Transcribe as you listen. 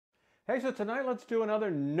Hey, so tonight let's do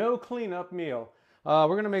another no cleanup meal. We're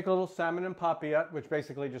going to make a little salmon and papillote, which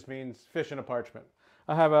basically just means fish in a parchment.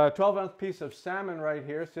 I have a 12-ounce piece of salmon right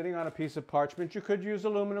here sitting on a piece of parchment. You could use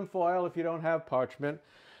aluminum foil if you don't have parchment.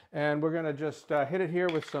 And we're going to just hit it here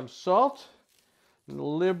with some salt,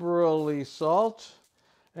 liberally salt,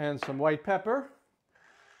 and some white pepper.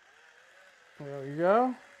 There we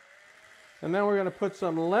go. And then we're going to put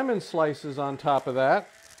some lemon slices on top of that.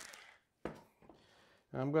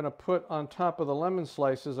 I'm going to put on top of the lemon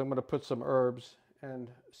slices, I'm going to put some herbs and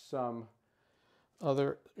some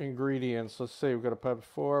other ingredients. Let's see, we've got to put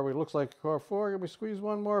 4. It looks like 4. Can we squeeze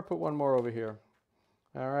one more? Put one more over here.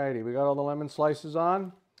 All righty, we got all the lemon slices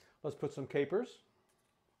on. Let's put some capers.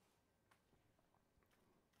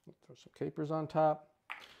 Throw some capers on top.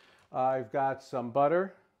 I've got some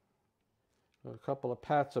butter. A couple of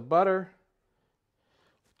pats of butter.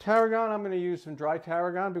 Tarragon, I'm going to use some dry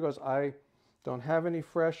tarragon because I don't have any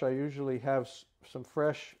fresh. I usually have some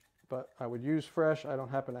fresh, but I would use fresh. I don't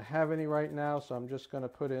happen to have any right now, so I'm just going to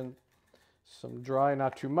put in some dry,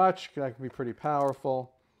 not too much. That can be pretty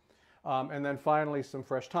powerful. And then finally some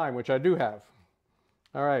fresh thyme, which I do have.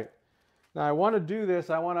 All right. Now I want to do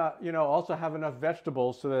this. I want to, also have enough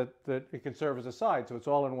vegetables so that it can serve as a side. So it's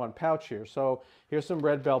all in one pouch here. So here's some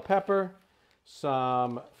red bell pepper,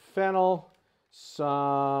 some fennel,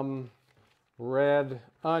 some red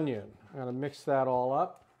onion. I'm going to mix that all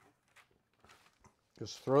up.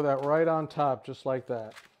 Just throw that right on top, just like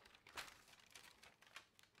that.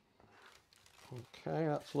 Okay,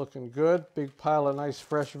 that's looking good. Big pile of nice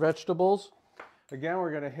fresh vegetables. Again,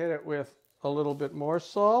 we're going to hit it with a little bit more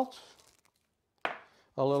salt,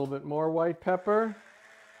 a little bit more white pepper.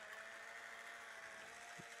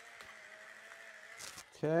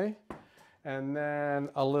 Okay, and then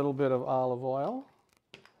a little bit of olive oil.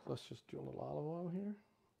 Let's just do a little olive oil here.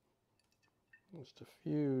 Just a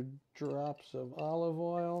few drops of olive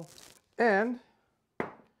oil and a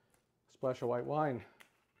splash of white wine.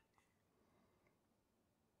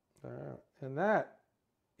 And that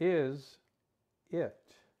is it.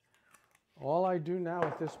 All I do now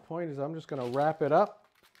at this point is I'm just going to wrap it up,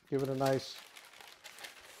 give it a nice,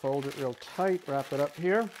 fold it real tight, wrap it up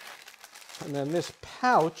here. And then this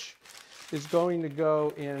pouch is going to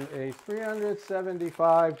go in a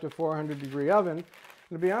 375 to 400 degree oven.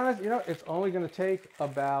 And to be honest, it's only going to take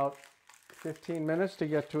about 15 minutes to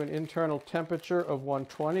get to an internal temperature of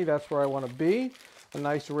 120. That's where I want to be. A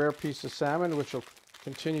nice rare piece of salmon, which will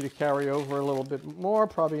continue to carry over a little bit more,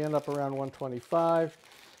 probably end up around 125.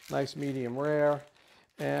 Nice medium rare.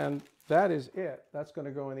 And that is it. That's going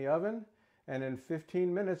to go in the oven. And in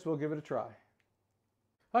 15 minutes, we'll give it a try.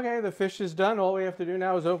 Okay, the fish is done. All we have to do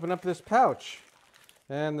now is open up this pouch.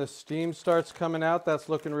 And the steam starts coming out. That's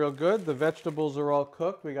looking real good. The vegetables are all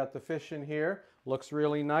cooked. We got the fish in here. Looks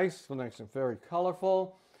really nice. Looks very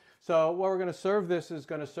colorful. So what we're going to serve this is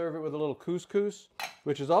going to serve it with a little couscous,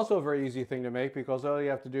 which is also a very easy thing to make because all you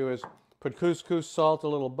have to do is put couscous, salt, a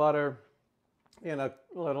little butter in a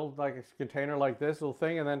little, like a container like this little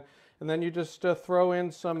thing, and then you just throw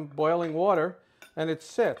in some boiling water and it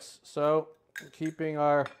sits. So keeping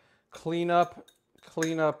our cleanup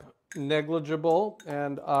negligible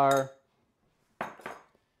and our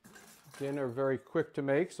dinner very quick to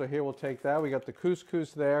make. So here we'll take that. We got the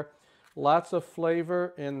couscous there. Lots of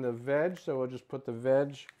flavor in the veg. So we'll just put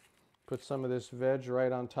some of this veg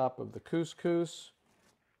right on top of the couscous.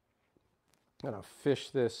 I'm going to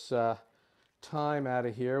fish this thyme out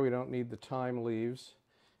of here. We don't need the thyme leaves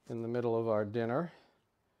in the middle of our dinner.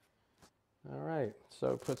 All right,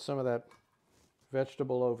 so put some of that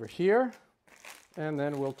vegetable over here. And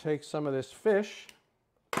then we'll take some of this fish.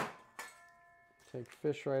 Take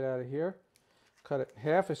fish right out of here. Cut it in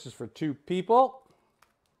half. This is for 2 people.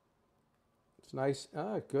 It's nice.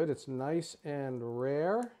 Good. It's nice and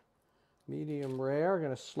rare. Medium rare. I'm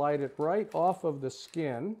going to slide it right off of the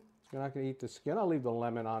skin. You're not going to eat the skin. I'll leave the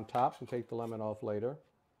lemon on top and take the lemon off later.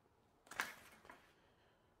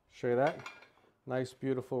 Show you that. Nice,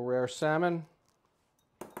 beautiful, rare salmon.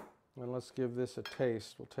 And let's give this a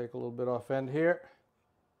taste. We'll take a little bit off end here.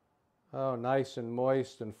 Oh, nice and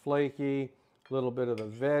moist and flaky. A little bit of the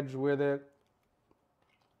veg with it.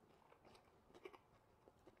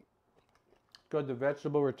 Good, the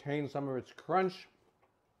vegetable retains some of its crunch.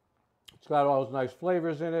 It's got all those nice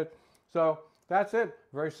flavors in it. So that's it.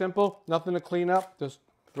 Very simple. Nothing to clean up. Just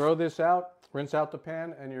throw this out, rinse out the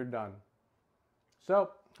pan, and you're done.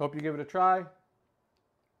 So, hope you give it a try,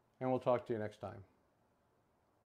 and we'll talk to you next time.